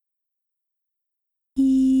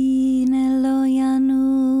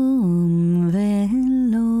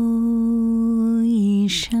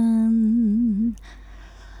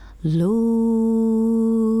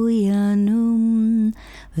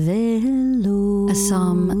A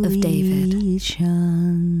Psalm of David.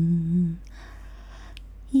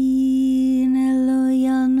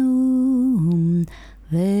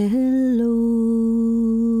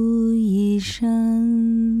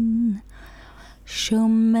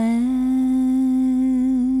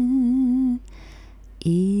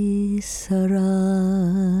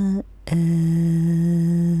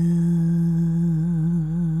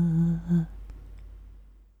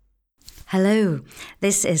 Hello,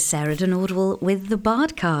 this is Sarah de Nordwall with the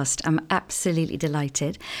BARDCAST. I'm absolutely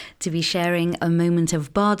delighted to be sharing a moment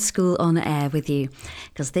of Bard School on air with you,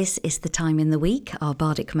 because this is the time in the week, our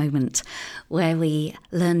bardic moment, where we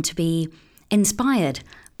learn to be inspired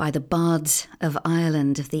by the bards of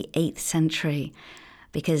Ireland of the 8th century,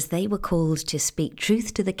 because they were called to speak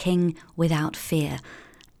truth to the king without fear,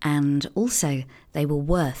 and also they were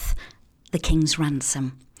worth the king's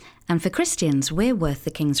ransom. And for Christians, we're worth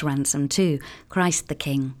the king's ransom too, Christ the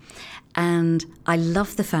King. And I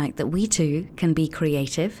love the fact that we too can be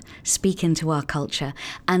creative, speak into our culture,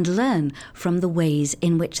 and learn from the ways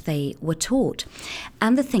in which they were taught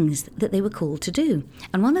and the things that they were called to do.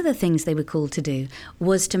 And one of the things they were called to do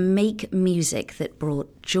was to make music that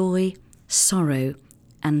brought joy, sorrow,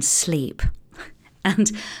 and sleep.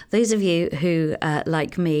 And those of you who,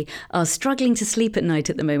 like me, are struggling to sleep at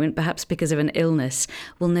night at the moment, perhaps because of an illness,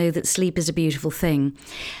 will know that sleep is a beautiful thing.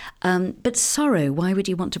 But sorrow, why would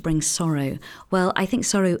you want to bring sorrow? Well, I think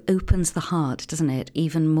sorrow opens the heart, doesn't it?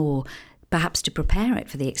 Even more, perhaps to prepare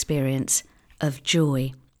it for the experience of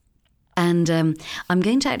joy. And I'm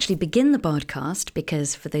going to actually begin the BARDcast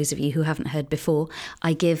because, for those of you who haven't heard before,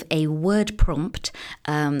 I give a word prompt,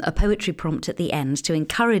 a poetry prompt at the end to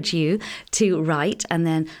encourage you to write, and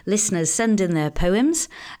then listeners send in their poems,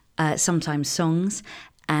 sometimes songs,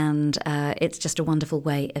 and it's just a wonderful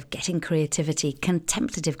way of getting creativity,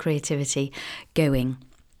 contemplative creativity, going.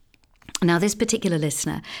 Now, this particular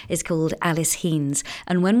listener is called Alice Heens,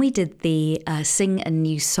 and when we did the Sing a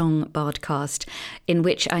New Song BARDcast, in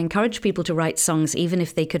which I encouraged people to write songs even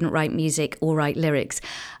if they couldn't write music or write lyrics,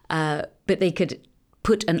 but they could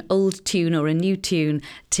put an old tune or a new tune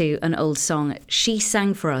to an old song, she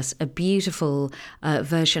sang for us a beautiful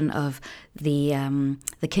version of the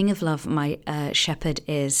King of Love, My Shepherd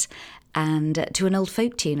Is, and to an old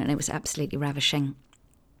folk tune, and it was absolutely ravishing.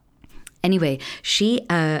 Anyway, she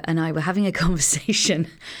and I were having a conversation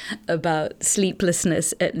about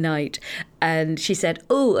sleeplessness at night, and she said,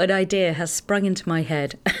 "Oh, an idea has sprung into my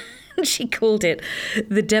head." She called it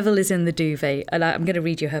 "The Devil is in the Duvet," and I'm going to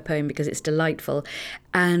read you her poem because it's delightful.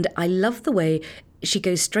 And I love the way she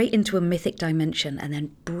goes straight into a mythic dimension and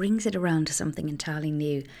then brings it around to something entirely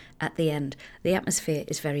new at the end. The atmosphere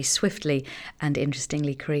is very swiftly and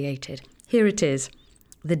interestingly created. Here it is,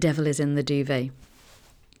 "The Devil is in the Duvet."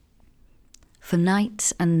 For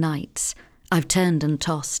nights and nights I've turned and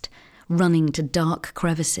tossed, running to dark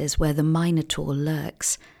crevices where the Minotaur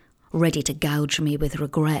lurks, ready to gouge me with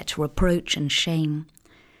regret, reproach and shame.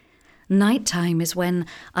 Nighttime is when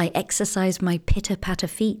I exercise my pitter-patter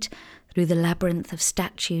feet through the labyrinth of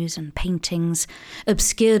statues and paintings,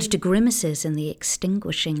 obscured to grimaces in the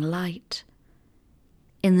extinguishing light.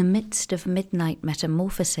 In the midst of midnight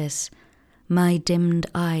metamorphosis, my dimmed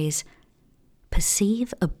eyes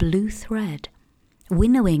perceive a blue thread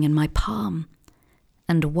winnowing in my palm,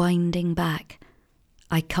 and winding back,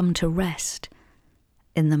 I come to rest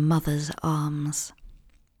in the mother's arms.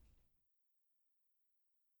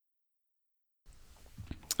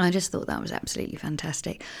 I just thought that was absolutely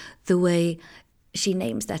fantastic. The way she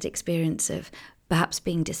names that experience of perhaps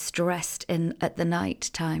being distressed at the night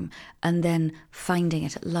time and then finding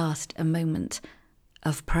it at last a moment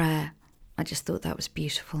of prayer. I just thought that was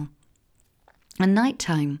beautiful. And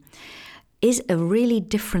nighttime is a really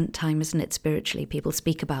different time, isn't it, spiritually? People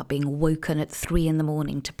speak about being woken at 3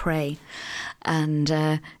 a.m. to pray. And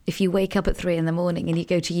if you wake up at 3 a.m. and you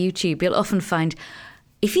go to YouTube, you'll often find,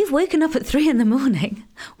 if you've woken up at 3 a.m,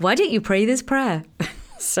 why don't you pray this prayer?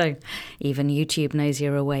 So even YouTube knows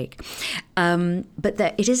you're awake.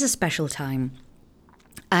 But it is a special time.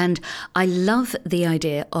 And I love the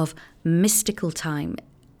idea of mystical time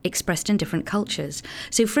expressed in different cultures.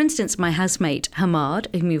 So, for instance, my housemate, Hamad,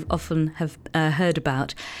 whom you often have heard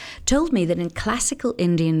about, told me that in classical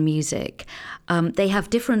Indian music, they have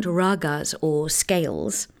different ragas or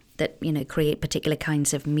scales that, create particular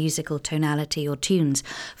kinds of musical tonality or tunes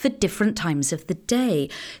for different times of the day.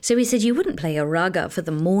 So he said you wouldn't play a raga for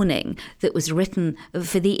the morning that was written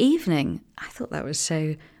for the evening. I thought that was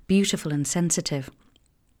so beautiful and sensitive.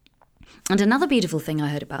 And another beautiful thing I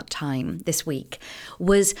heard about time this week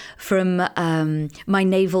was from my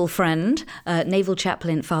naval friend, naval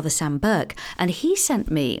chaplain Father Sam Burke, and he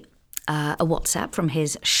sent me a WhatsApp from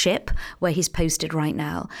his ship where he's posted right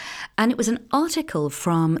now. And it was an article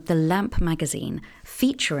from The Lamp magazine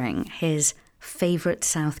featuring his favourite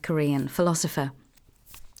South Korean philosopher.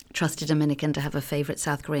 Trusted Dominican to have a favourite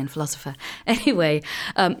South Korean philosopher. Anyway,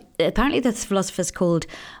 apparently this philosopher's called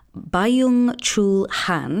Byung-Chul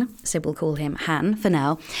Han, so we'll call him Han for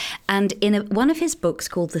now. And in one of his books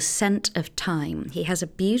called The Scent of Time, he has a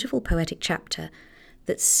beautiful poetic chapter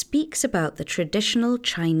that speaks about the traditional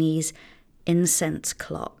Chinese incense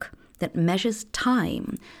clock that measures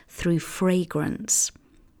time through fragrance.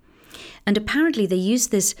 And apparently they use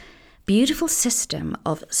this beautiful system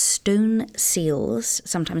of stone seals,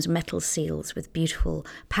 sometimes metal seals with beautiful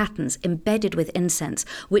patterns embedded with incense,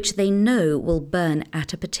 which they know will burn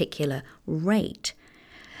at a particular rate.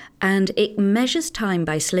 And it measures time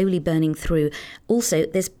by slowly burning through. Also,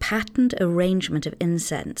 this patterned arrangement of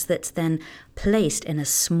incense that's then placed in a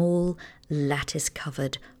small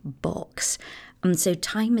lattice-covered box. And so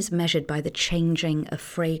time is measured by the changing of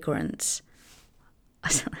fragrance.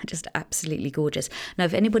 Just absolutely gorgeous. Now,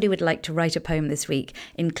 if anybody would like to write a poem this week,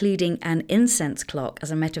 including an incense clock as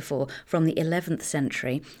a metaphor from the 11th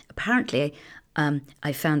century, apparently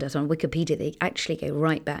I found out on Wikipedia they actually go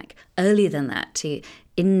right back earlier than that to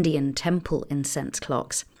Indian temple incense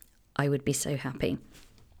clocks. I would be so happy.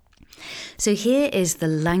 So here is the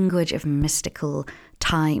language of mystical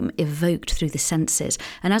time evoked through the senses.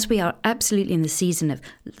 And as we are absolutely in the season of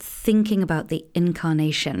thinking about the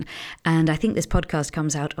incarnation, and I think this podcast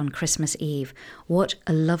comes out on Christmas Eve, what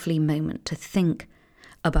a lovely moment to think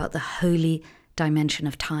about the holy dimension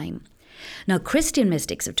of time. Now, Christian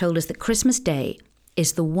mystics have told us that Christmas Day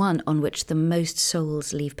is the one on which the most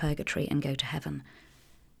souls leave purgatory and go to heaven.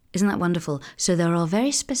 Isn't that wonderful? So there are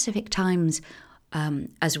very specific times,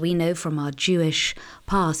 as we know from our Jewish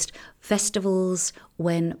past, festivals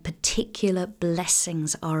when particular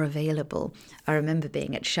blessings are available. I remember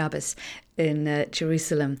being at Shabbos in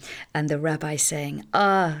Jerusalem and the rabbi saying,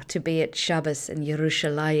 to be at Shabbos in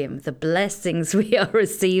Yerushalayim, the blessings we are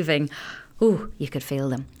receiving. Ooh, you could feel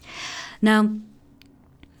them. Now,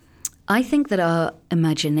 I think that our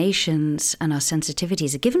imaginations and our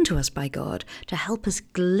sensitivities are given to us by God to help us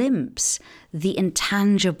glimpse the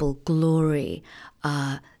intangible glory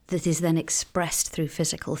that is then expressed through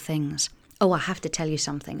physical things. Oh, I have to tell you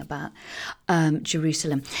something about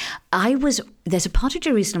Jerusalem. There's a part of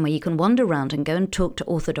Jerusalem where you can wander around and go and talk to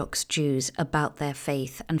Orthodox Jews about their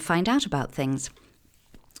faith and find out about things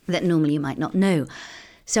that normally you might not know.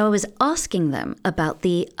 So I was asking them about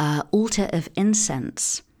the altar of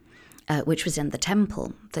incense, which was in the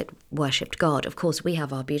temple that worshipped God. Of course, we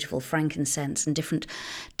have our beautiful frankincense and different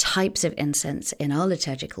types of incense in our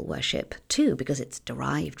liturgical worship too, because it's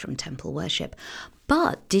derived from temple worship.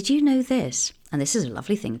 But did you know this? And this is a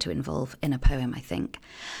lovely thing to involve in a poem, I think,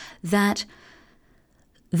 that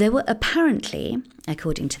there were apparently,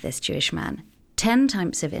 according to this Jewish man, 10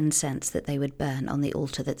 types of incense that they would burn on the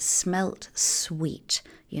altar that smelt sweet,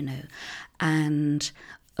 and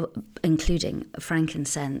including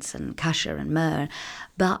frankincense and kasher and myrrh.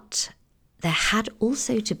 But there had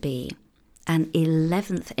also to be an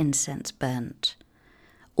 11th incense burnt,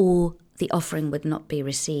 or the offering would not be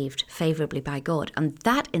received favourably by God. And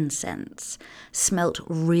that incense smelt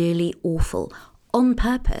really awful on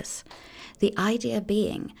purpose. The idea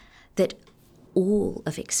being that all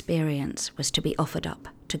of experience was to be offered up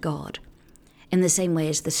to God. In the same way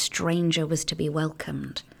as the stranger was to be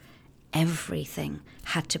welcomed, everything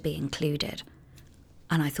had to be included.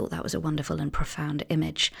 And I thought that was a wonderful and profound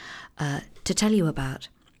image to tell you about.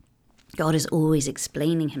 God is always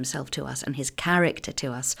explaining himself to us and his character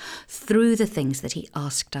to us through the things that he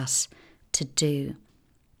asked us to do.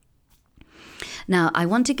 Now, I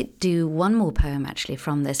want to do one more poem, actually,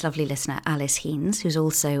 from this lovely listener, Alice Heens, who's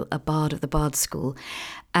also a bard of the Bard School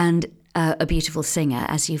and a beautiful singer,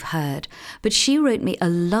 as you've heard. But she wrote me a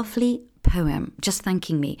lovely poem just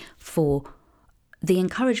thanking me for the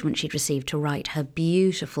encouragement she'd received to write her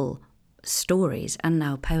beautiful stories and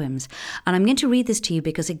now poems. And I'm going to read this to you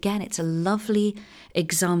because, again, it's a lovely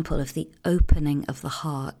example of the opening of the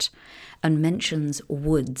heart and mentions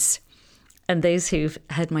woods. And those who've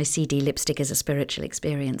heard my CD, Lipstick is a Spiritual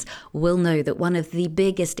Experience, will know that one of the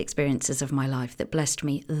biggest experiences of my life that blessed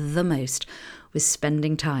me the most was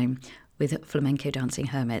spending time with flamenco dancing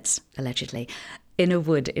hermits, allegedly, in a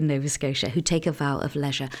wood in Nova Scotia, who take a vow of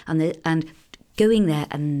leisure, and going there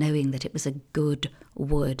and knowing that it was a good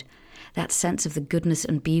wood. That sense of the goodness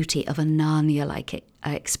and beauty of a Narnia-like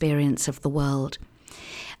experience of the world.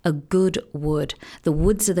 A good wood. The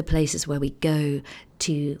woods are the places where we go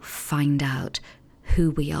to find out who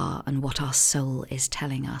we are and what our soul is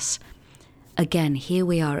telling us. Again, here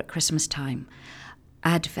we are at Christmas time.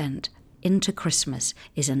 Advent into Christmas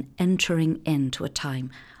is an entering into a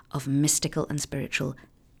time of mystical and spiritual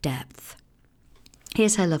depth.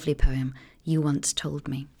 Here's her lovely poem, You Once Told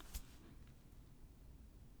Me.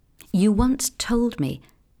 You once told me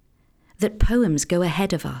that poems go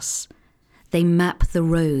ahead of us. They map the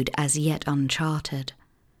road as yet uncharted,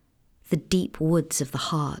 the deep woods of the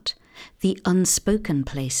heart, the unspoken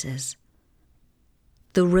places.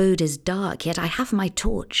 The road is dark, yet I have my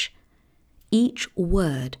torch. Each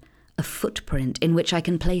word a footprint in which I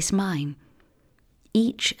can place mine.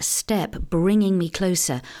 Each step bringing me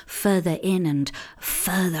closer, further in and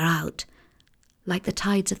further out, like the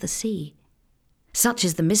tides of the sea. Such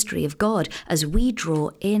is the mystery of God. As we draw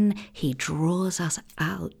in, he draws us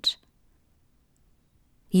out.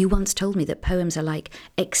 You once told me that poems are like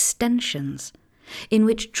extensions, in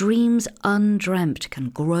which dreams undreamt can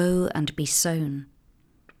grow and be sown.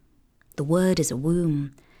 The word is a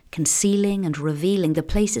womb, concealing and revealing the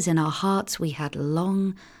places in our hearts we had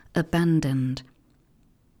long abandoned.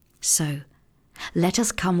 So, let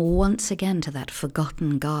us come once again to that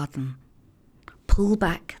forgotten garden, pull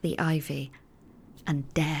back the ivy,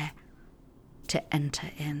 and dare to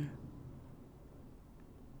enter in.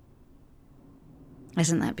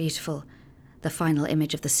 Isn't that beautiful? The final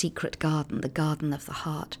image of the secret garden, the garden of the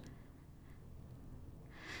heart.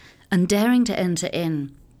 And daring to enter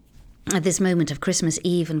in at this moment of Christmas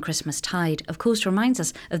Eve and Christmas Tide, of course, reminds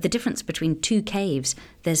us of the difference between two caves.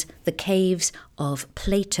 There's the caves of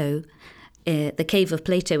Plato, the cave of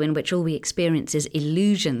Plato in which all we experience is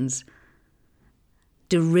illusions,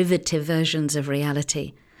 derivative versions of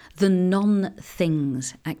reality, the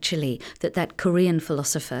non-things, actually, that Korean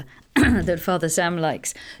philosopher that Father Sam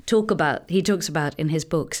likes he talks about in his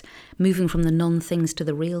books, moving from the non-things to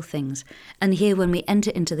the real things. And here, when we enter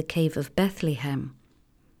into the cave of Bethlehem,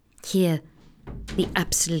 here, the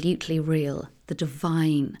absolutely real, the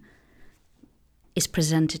divine, is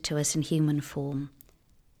presented to us in human form.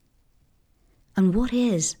 And what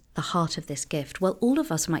is the heart of this gift? Well, all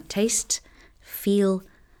of us might taste, feel,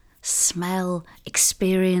 smell,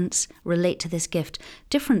 experience, relate to this gift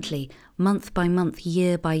differently, month by month,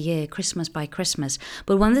 year by year, Christmas by Christmas.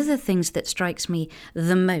 But one of the things that strikes me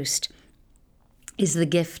the most is the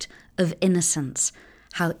gift of innocence,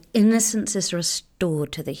 how innocence is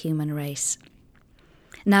restored to the human race.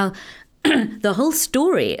 Now, the whole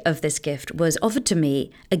story of this gift was offered to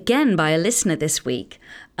me again by a listener this week,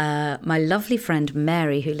 my lovely friend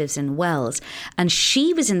Mary, who lives in Wells, and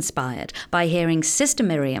she was inspired by hearing Sister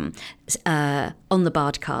Miriam on the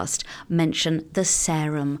BARDCAST mention the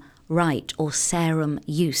Sarum Rite or Sarum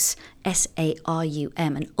use,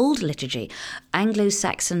 S-A-R-U-M, an old liturgy,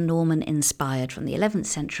 Anglo-Saxon Norman inspired from the 11th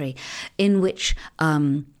century, in which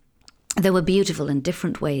there were beautiful and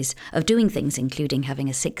different ways of doing things, including having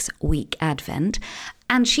a 6-week Advent.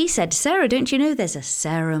 And she said, Sarah, don't you know there's a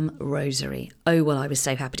Sarum Rosary? Oh, well, I was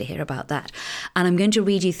so happy to hear about that. And I'm going to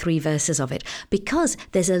read you 3 verses of it because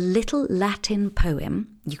there's a little Latin poem,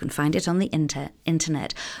 you can find it on the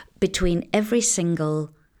internet, between every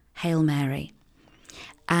single Hail Mary.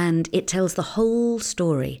 And it tells the whole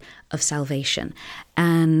story of salvation.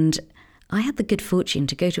 And I had the good fortune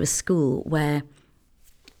to go to a school where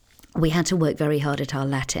we had to work very hard at our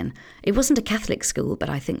Latin. It wasn't a Catholic school, but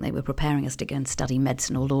I think they were preparing us to go and study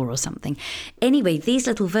medicine or law or something. Anyway, these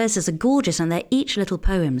little verses are gorgeous and they're each little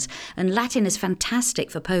poems. And Latin is fantastic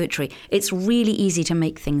for poetry. It's really easy to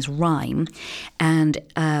make things rhyme. And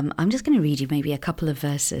I'm just going to read you maybe a couple of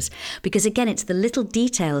verses because, again, it's the little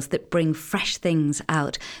details that bring fresh things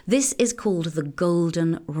out. This is called the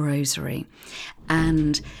Golden Rosary.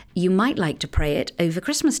 And you might like to pray it over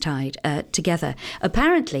Christmastide together.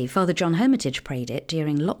 Apparently, Father John Hermitage prayed it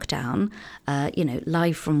during lockdown,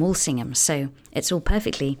 live from Walsingham. So it's all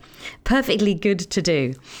perfectly good to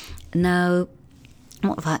do. Now,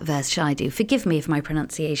 what verse shall I do? Forgive me if my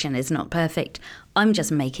pronunciation is not perfect. I'm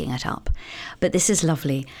just making it up. But this is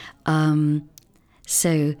lovely.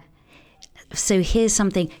 So here's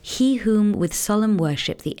something. He whom with solemn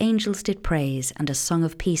worship the angels did praise, and a song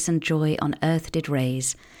of peace and joy on earth did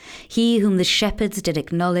raise. He whom the shepherds did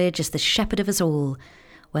acknowledge as the shepherd of us all,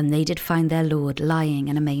 when they did find their Lord lying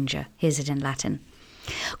in a manger. Here's it in Latin.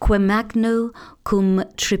 Quem magno cum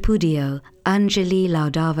tripudio angeli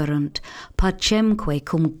laudavarunt, pacemque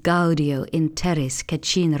cum gaudio in terris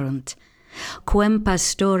cecinerunt. Quem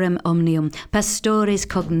pastorem omnium pastores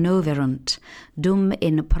cognoverunt, dum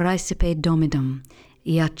in praecipe dominum,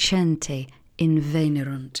 iacente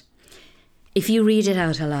invenerunt. If you read it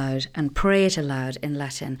out aloud and pray it aloud in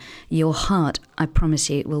Latin, your heart, I promise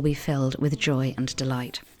you, will be filled with joy and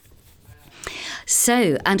delight.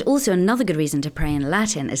 So, and also another good reason to pray in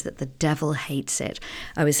Latin is that the devil hates it.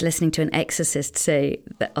 I was listening to an exorcist say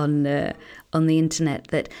that on the internet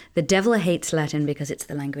that the devil hates Latin because it's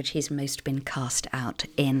the language he's most been cast out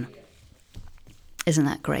in. Isn't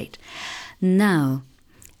that great? Now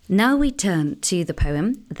we turn to the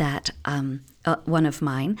poem that one of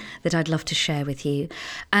mine that I'd love to share with you.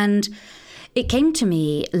 And it came to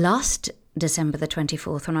me last December the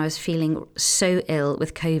 24th when I was feeling so ill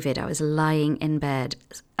with COVID. I was lying in bed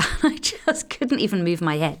and I just couldn't even move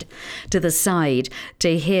my head to the side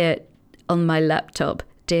to hear on my laptop,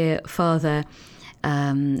 dear Father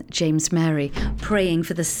James Mary praying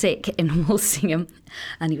for the sick in Walsingham,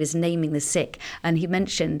 and he was naming the sick, and he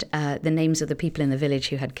mentioned the names of the people in the village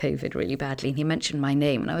who had COVID really badly, and he mentioned my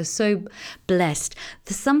name, and I was so blessed.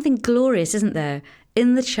 There's something glorious, isn't there?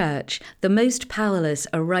 In the church, the most powerless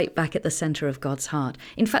are right back at the centre of God's heart.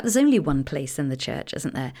 In fact, there's only one place in the church,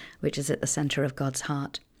 isn't there, which is at the centre of God's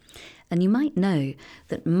heart. And you might know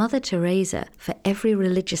that Mother Teresa, for every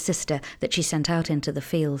religious sister that she sent out into the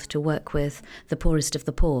field to work with the poorest of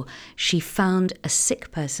the poor, she found a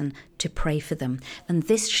sick person to pray for them. And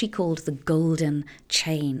this she called the golden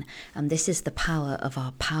chain. And this is the power of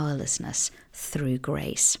our powerlessness through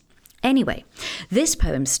grace. Anyway, this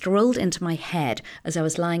poem strolled into my head as I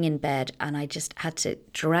was lying in bed, and I just had to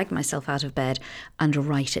drag myself out of bed and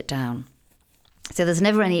write it down. So there's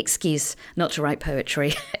never any excuse not to write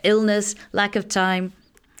poetry. Illness, lack of time,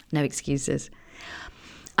 no excuses.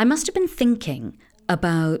 I must have been thinking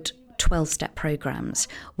about 12-step programs,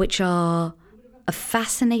 which are a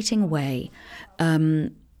fascinating way.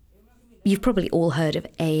 You've probably all heard of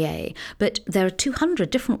AA, but there are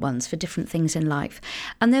 200 different ones for different things in life.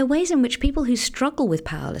 And there are ways in which people who struggle with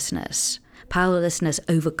powerlessness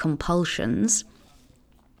over compulsions,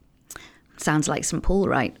 sounds like St. Paul,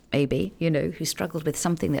 right? Maybe, who struggled with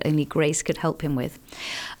something that only grace could help him with.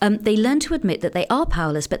 They learn to admit that they are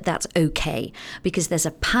powerless, but that's okay, because there's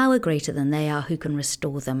a power greater than they are who can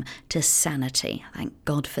restore them to sanity. Thank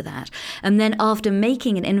God for that. And then after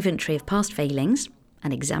making an inventory of past failings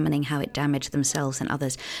and examining how it damaged themselves and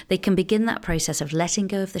others, they can begin that process of letting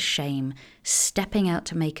go of the shame, stepping out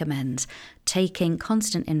to make amends, taking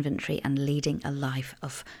constant inventory and leading a life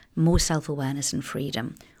of more self-awareness and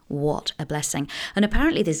freedom. What a blessing. And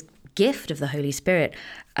apparently this gift of the Holy Spirit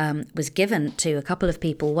was given to a couple of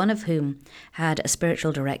people, one of whom had a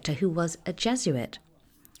spiritual director who was a Jesuit,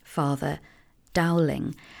 Father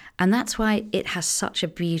Dowling. And that's why it has such a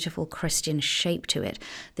beautiful Christian shape to it,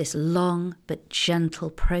 this long but gentle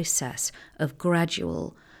process of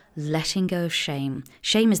gradual letting go of shame.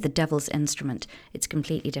 Shame is the devil's instrument. It's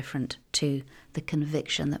completely different to the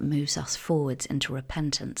conviction that moves us forwards into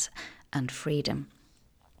repentance and freedom.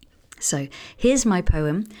 So here's my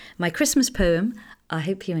poem, my Christmas poem. I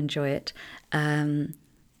hope you enjoy it,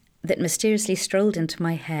 that mysteriously strolled into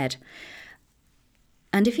my head.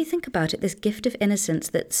 And if you think about it, this gift of innocence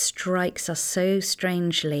that strikes us so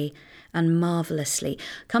strangely and marvellously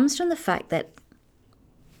comes from the fact that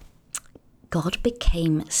God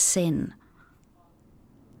became sin.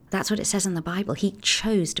 That's what it says in the Bible. He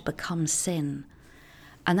chose to become sin.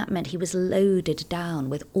 And that meant he was loaded down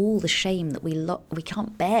with all the shame that we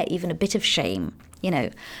can't bear, even a bit of shame.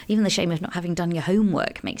 Even the shame of not having done your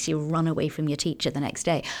homework makes you run away from your teacher the next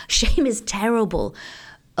day. Shame is terrible.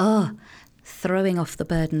 Throwing off the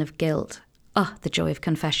burden of guilt. The joy of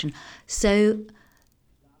confession. So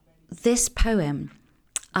this poem,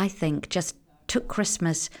 I think, just took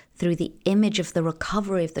Christmas through the image of the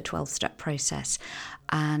recovery of the 12-step process.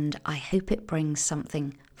 And I hope it brings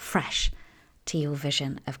something fresh to your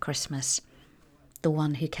vision of Christmas, the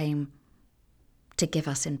one who came to give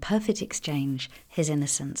us in perfect exchange his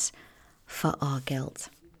innocence for our guilt.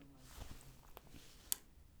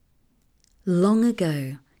 Long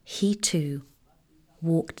ago, he too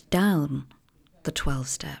walked down the 12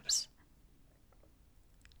 steps.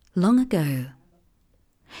 Long ago,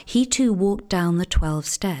 he too walked down the 12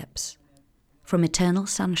 steps, from eternal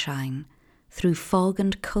sunshine through fog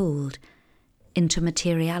and cold into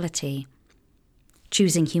materiality,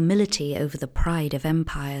 choosing humility over the pride of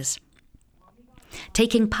empires.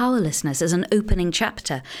 Taking powerlessness as an opening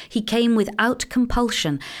chapter, he came without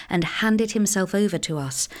compulsion and handed himself over to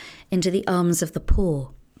us into the arms of the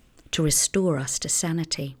poor to restore us to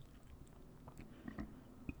sanity.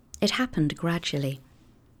 It happened gradually,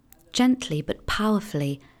 gently but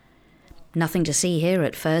powerfully. Nothing to see here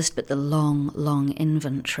at first but the long, long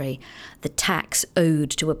inventory, the tax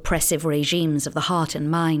owed to oppressive regimes of the heart and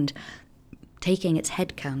mind, taking its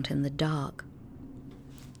head count in the dark.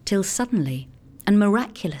 Till suddenly and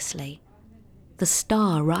miraculously, the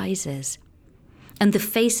star rises, and the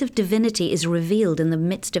face of divinity is revealed in the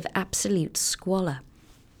midst of absolute squalor.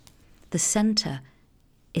 The centre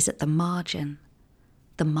is at the margin.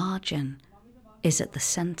 The margin is at the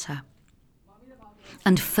centre.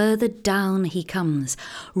 And further down he comes,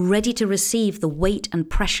 ready to receive the weight and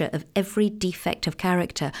pressure of every defect of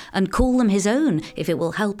character and call them his own if it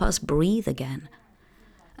will help us breathe again.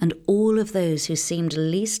 And all of those who seemed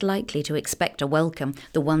least likely to expect a welcome,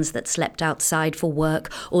 the ones that slept outside for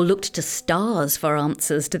work or looked to stars for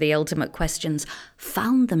answers to the ultimate questions,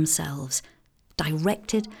 found themselves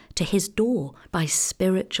directed to his door by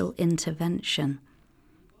spiritual intervention.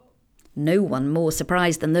 No one more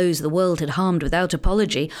surprised than those the world had harmed without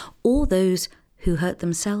apology, or those who hurt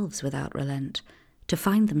themselves without relent, to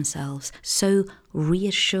find themselves so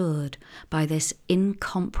reassured by this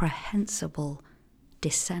incomprehensible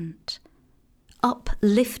descent,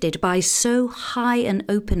 uplifted by so high an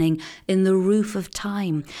opening in the roof of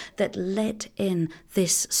time that let in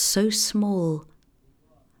this so small,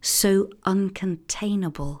 so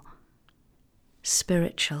uncontainable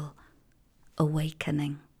spiritual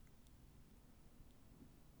awakening.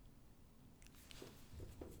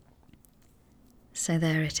 So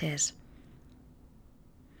there it is.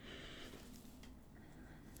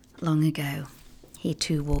 Long ago, he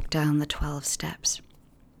too walked down the 12 steps.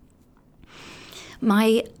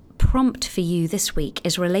 My prompt for you this week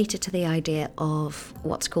is related to the idea of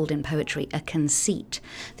what's called in poetry a conceit.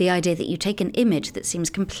 The idea that you take an image that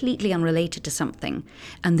seems completely unrelated to something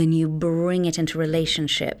and then you bring it into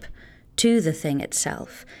relationship to the thing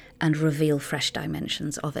itself and reveal fresh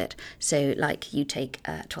dimensions of it. So like you take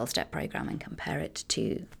a 12-step program and compare it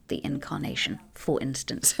to the incarnation, for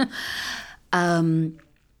instance.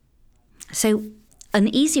 So an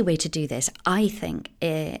easy way to do this, I think,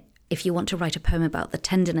 if you want to write a poem about the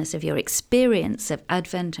tenderness of your experience of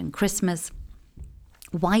Advent and Christmas,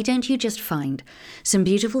 why don't you just find some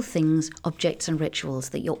beautiful things, objects and rituals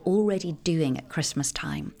that you're already doing at Christmas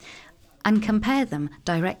time and compare them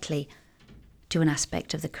directly to an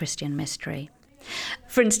aspect of the Christian mystery.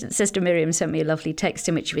 For instance, Sister Miriam sent me a lovely text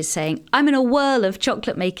in which she was saying, I'm in a whirl of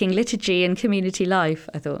chocolate making, liturgy and community life.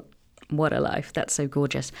 I thought, what a life. That's so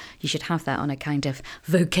gorgeous. You should have that on a kind of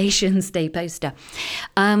Vocations Day poster.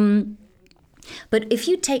 But if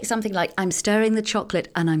you take something like, I'm stirring the chocolate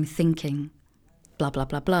and I'm thinking, blah, blah,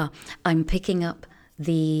 blah, blah. I'm picking up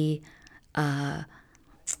the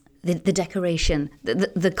decoration,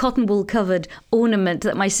 the cotton wool covered ornament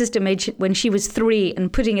that my sister made when she was 3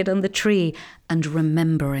 and putting it on the tree and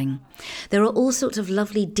remembering. There are all sorts of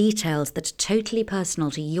lovely details that are totally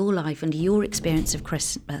personal to your life and your experience of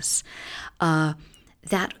Christmas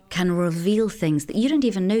that can reveal things that you don't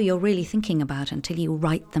even know you're really thinking about until you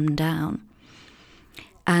write them down.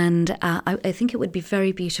 And I think it would be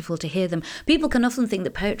very beautiful to hear them. People can often think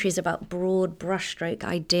that poetry is about broad brushstroke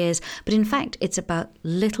ideas, but in fact it's about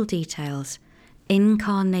little details,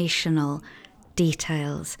 incarnational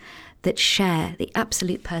details that share the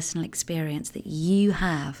absolute personal experience that you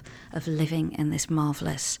have of living in this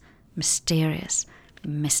marvellous, mysterious,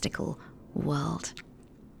 mystical world.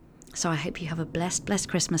 So I hope you have a blessed, blessed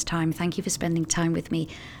Christmas time. Thank you for spending time with me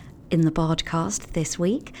in the BARDCAST this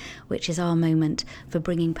week, which is our moment for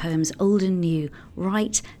bringing poems old and new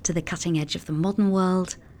right to the cutting edge of the modern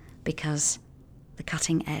world, because the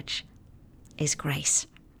cutting edge is grace.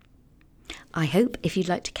 I hope if you'd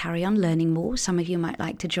like to carry on learning more, some of you might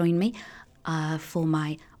like to join me for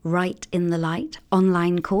my Write in the Light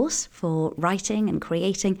online course for writing and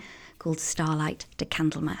creating called Starlight to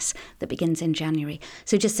Candlemas that begins in January.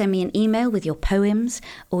 So just send me an email with your poems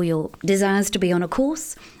or your desires to be on a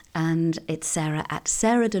course, and it's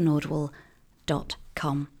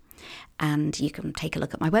sarah@sarahdenordwall.com. And you can take a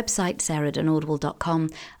look at my website, sarahdenordwall.com,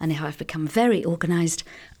 and if I've become very organised,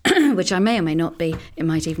 which I may or may not be, it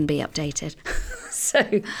might even be updated.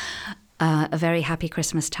 So a very happy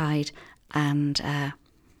Christmastide and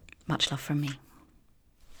much love from me.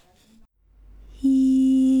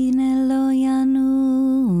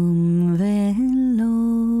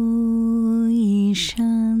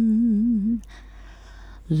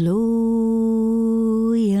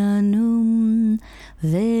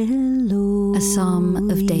 A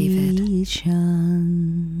Psalm of David.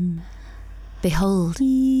 Behold,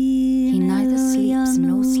 he neither sleeps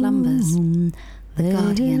nor slumbers, the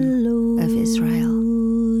guardian of Israel.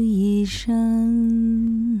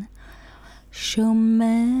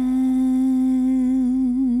 Shomer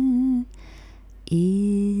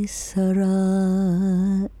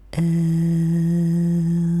Israel.